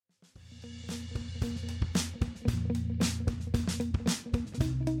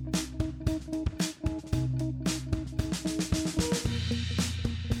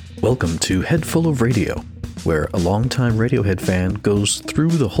Welcome to Head Full of Radio, where a longtime Radiohead fan goes through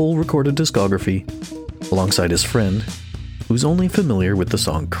the whole recorded discography alongside his friend, who's only familiar with the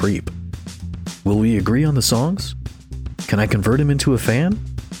song Creep. Will we agree on the songs? Can I convert him into a fan?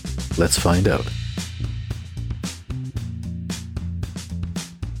 Let's find out.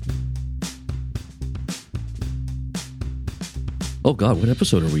 Oh God, what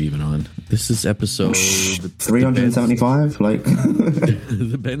episode are we even on? This is episode 375. Like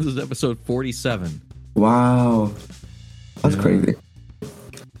the Benz is episode 47. Wow, that's crazy.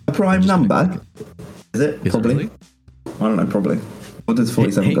 A prime number? Is it? Is Probably. it really? I don't know. Probably. What does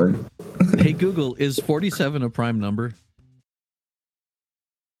 47 go? Hey Google, is 47 a prime number?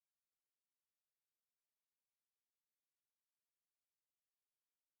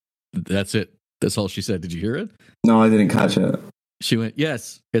 That's it. That's all she said. Did you hear it? No, I didn't catch it. She went,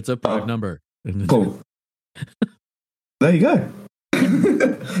 yes, it's a prime number. Cool. There you go.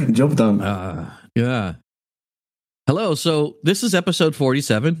 Job done. Yeah. Hello. So this is episode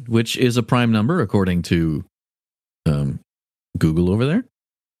 47, which is a prime number according to Google over there.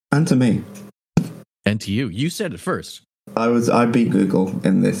 And to me. And to you. You said it first. I beat Google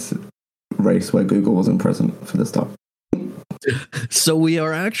in this race where Google wasn't present for the stuff. So we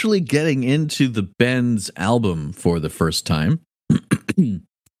are actually getting into the Benz album for the first time.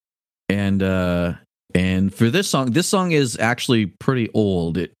 And for this song is actually pretty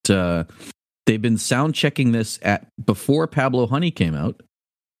old. They've been sound checking this before Pablo Honey came out.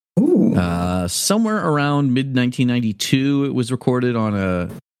 Ooh. Somewhere around mid 1992, it was recorded on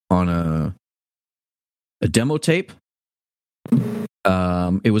a demo tape.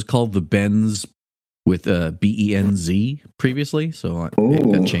 It was called the Benz with BENZ previously, so it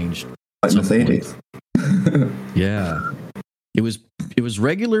got changed. Like Mercedes. Yeah. It was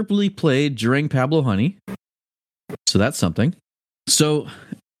regularly played during Pablo Honey, so that's something. So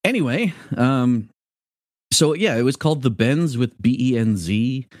anyway, it was called the Benz with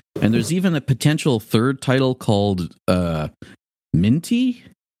BENZ, and there's even a potential third title called Minty.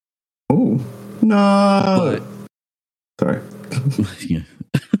 Oh no! Sorry. Yeah.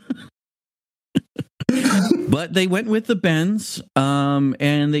 But they went with the Benz,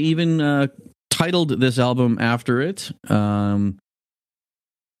 and they even titled this album after it.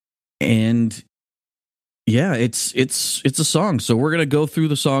 And yeah, it's a song. So we're gonna go through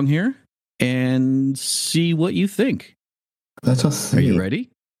the song here and see what you think. Let us see. Are you ready?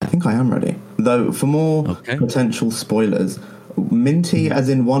 I think I am ready. Though, for more potential spoilers, minty as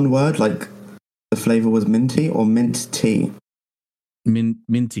in one word, like the flavor was minty, or mint tea?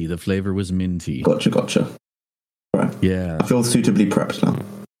 Minty. The flavor was minty. Gotcha. Right. Yeah. I feel suitably prepped now.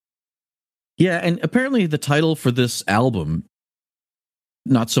 Yeah, and apparently the title for this album,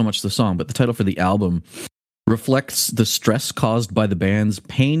 not so much the song, but the title for the album reflects the stress caused by the band's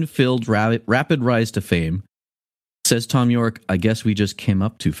pain-filled rapid rise to fame. Says Tom York, I guess we just came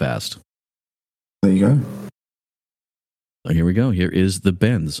up too fast. There you go. So here we go. Here is the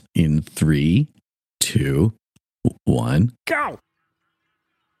Benz in 3, 2, 1, go!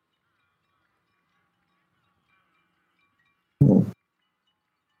 Oh.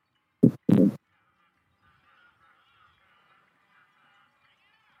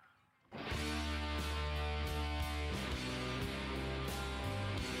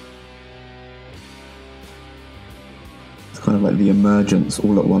 It's kind of like the emergence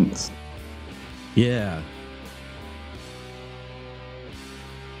all at once. Yeah.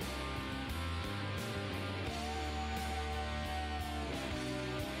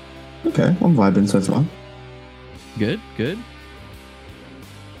 Okay, I'm vibing so far. Good. The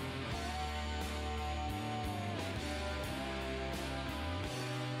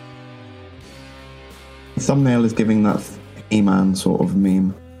thumbnail is giving that E-Man sort of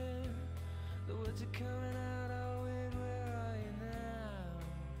meme.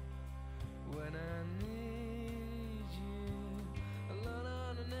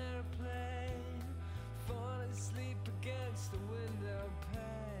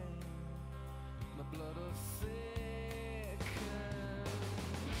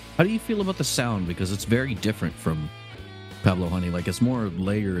 How do you feel about the sound? Because it's very different from Pablo Honey. Like, it's more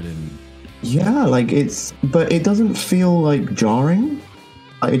layered and... Yeah, but it doesn't feel like jarring.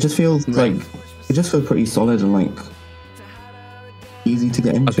 It just feels pretty solid and like easy to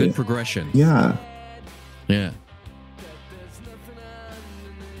get into. A good progression. Yeah. Yeah.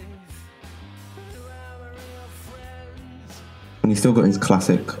 And he's still got his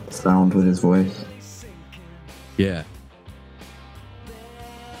classic sound with his voice. Yeah.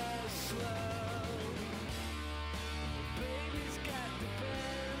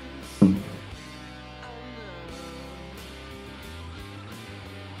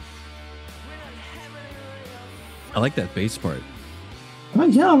 I like that bass part. Oh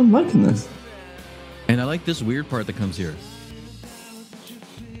yeah, I'm liking this. And I like this weird part that comes here.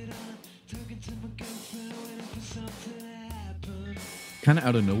 Kind of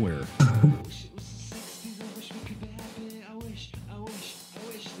out of nowhere.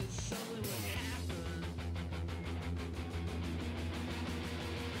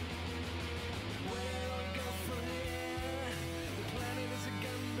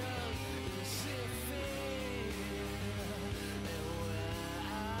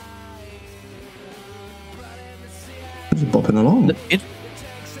 Just bopping along.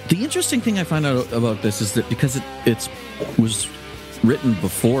 The interesting thing I find out about this is that because it was written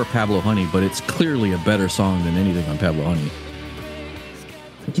before Pablo Honey, but it's clearly a better song than anything on Pablo Honey.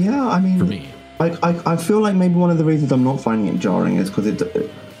 Yeah, I mean, for me, I feel like maybe one of the reasons I'm not finding it jarring is because I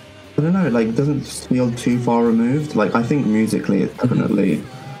don't know, like, it doesn't feel too far removed. Like, I think musically it's definitely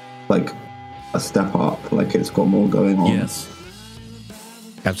like a step up. Like, it's got more going on. Yes,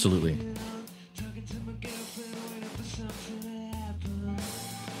 absolutely.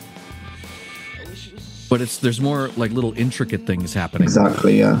 But there's more like little intricate things happening.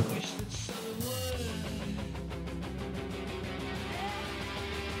 Exactly, yeah.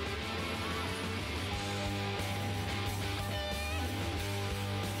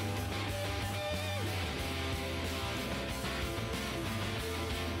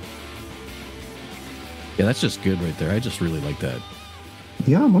 Yeah, that's just good right there. I just really like that.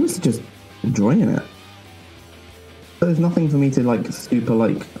 Yeah, I'm honestly just enjoying it. There's nothing for me to like super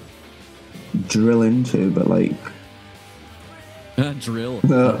like drill into, but like drill.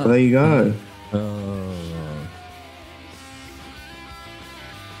 There you go.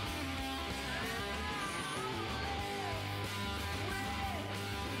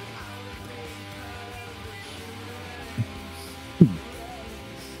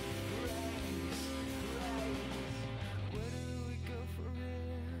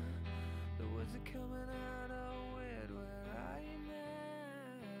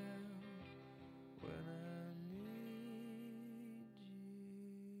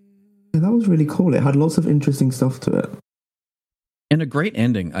 Yeah, that was really cool. It had lots of interesting stuff to it. And a great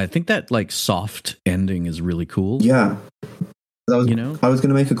ending. I think that like soft ending is really cool. Yeah. I was going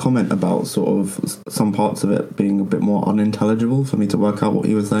to make a comment about sort of some parts of it being a bit more unintelligible for me to work out what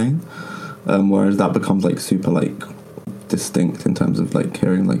he was saying. Whereas that becomes like super like distinct in terms of like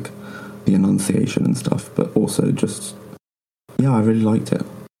hearing like the enunciation and stuff, but also just, yeah, I really liked it.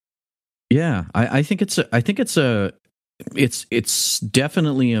 Yeah. I think it's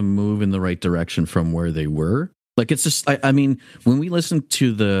definitely a move in the right direction from where they were. Like, it's just, I mean, when we listened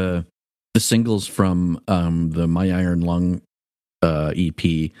to the singles from the My Iron Lung EP,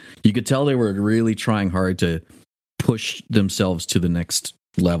 you could tell they were really trying hard to push themselves to the next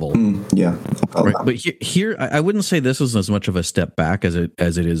level. Yeah. Right. But here, I wouldn't say this is as much of a step back as it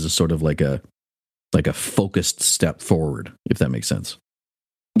is a sort of like a focused step forward, if that makes sense.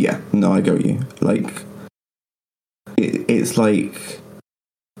 Yeah. No, I get you. Like, it's like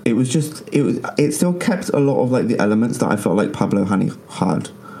it still kept a lot of like the elements that I felt like Pablo Honey had,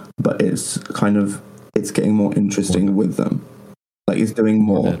 but it's getting more interesting with them. Like, it's doing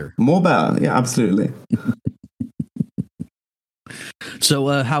more better. Yeah, absolutely.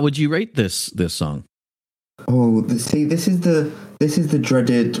 So how would you rate this song? Oh, see, this is the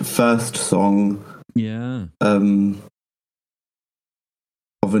dreaded first song, yeah,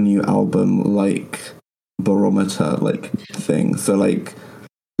 of a new album, like barometer like thing. So like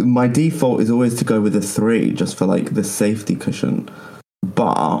my default is always to go with a 3 just for like the safety cushion,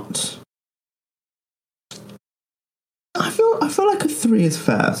 but I feel like a 3 is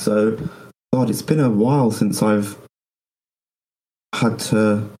fair. So God, it's been a while since I've had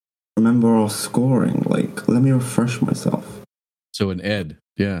to remember our scoring. Like, let me refresh myself. So an Ed.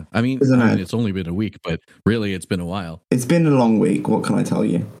 Yeah, I mean it's only been a week, but really it's been a while. It's been a long week, what can I tell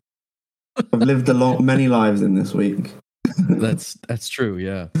you? I've lived many lives in this week. That's true,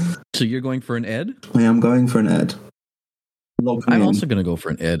 yeah. So you're going for an Ed? I am going for an Ed. I'm also going to go for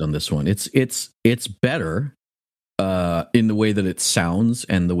an Ed on this one. It's better in the way that it sounds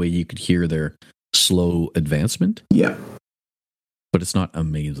and the way you could hear their slow advancement. Yeah. But it's not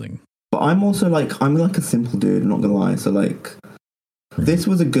amazing. But I'm also like, I'm like a simple dude, I'm not going to lie. So like, this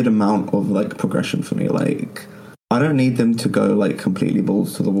was a good amount of like progression for me. Like, I don't need them to go like completely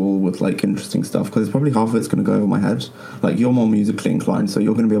balls to the wall with like interesting stuff, because it's probably half of it's going to go over my head. Like, you're more musically inclined, so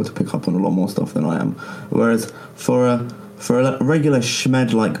you're going to be able to pick up on a lot more stuff than I am. Whereas for a regular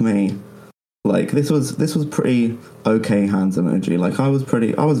schmed like me, like this was pretty okay hands emoji. Like, I was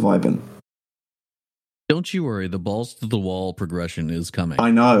vibing. Don't you worry, the balls to the wall progression is coming.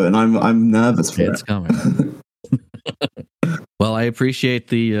 I know, and I'm nervous for it. It's coming. Well, I appreciate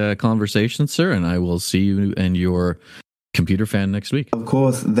the conversation, sir, and I will see you and your computer fan next week. Of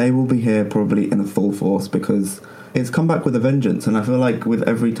course, they will be here probably in a full force because it's come back with a vengeance, and I feel like with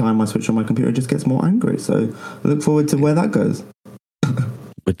every time I switch on my computer, it just gets more angry. So I look forward to where that goes.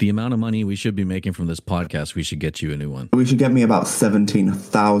 With the amount of money we should be making from this podcast, we should get you a new one. We should get me about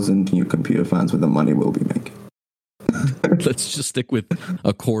 17,000 new computer fans with the money we'll be making. Let's just stick with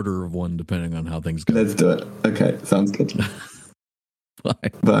a quarter of one, depending on how things go. Let's do it. Okay, sounds good.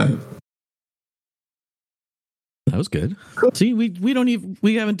 Bye. Bye. That was good. See,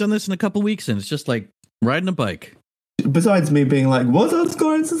 we haven't done this in a couple weeks, and it's just like riding a bike. Besides me being like, what's our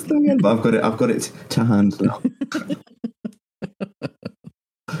scoring system again? But I've got it to hand now.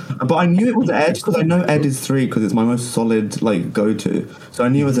 But I knew it was Ed because I know Ed is 3 because it's my most solid like go-to. So I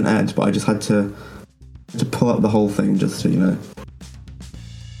knew it was an Ed, but I just had to pull up the whole thing just to, you know.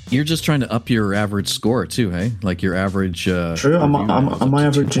 You're just trying to up your average score too, hey? Like your average. True. Am I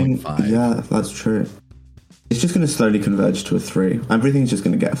averaging? 2.5. Yeah, that's true. It's just going to slowly converge to a 3. Everything's just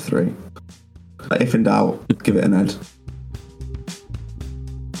going to get a 3. Like, if in doubt, give it an Ed.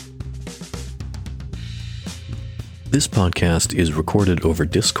 This podcast is recorded over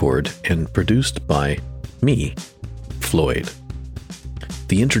Discord and produced by me, Floyd.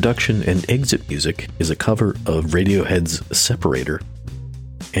 The introduction and exit music is a cover of Radiohead's Separator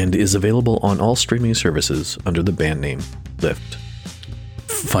and is available on all streaming services under the band name Lift.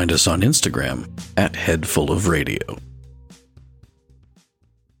 Find us on Instagram @HeadFullOfRadio.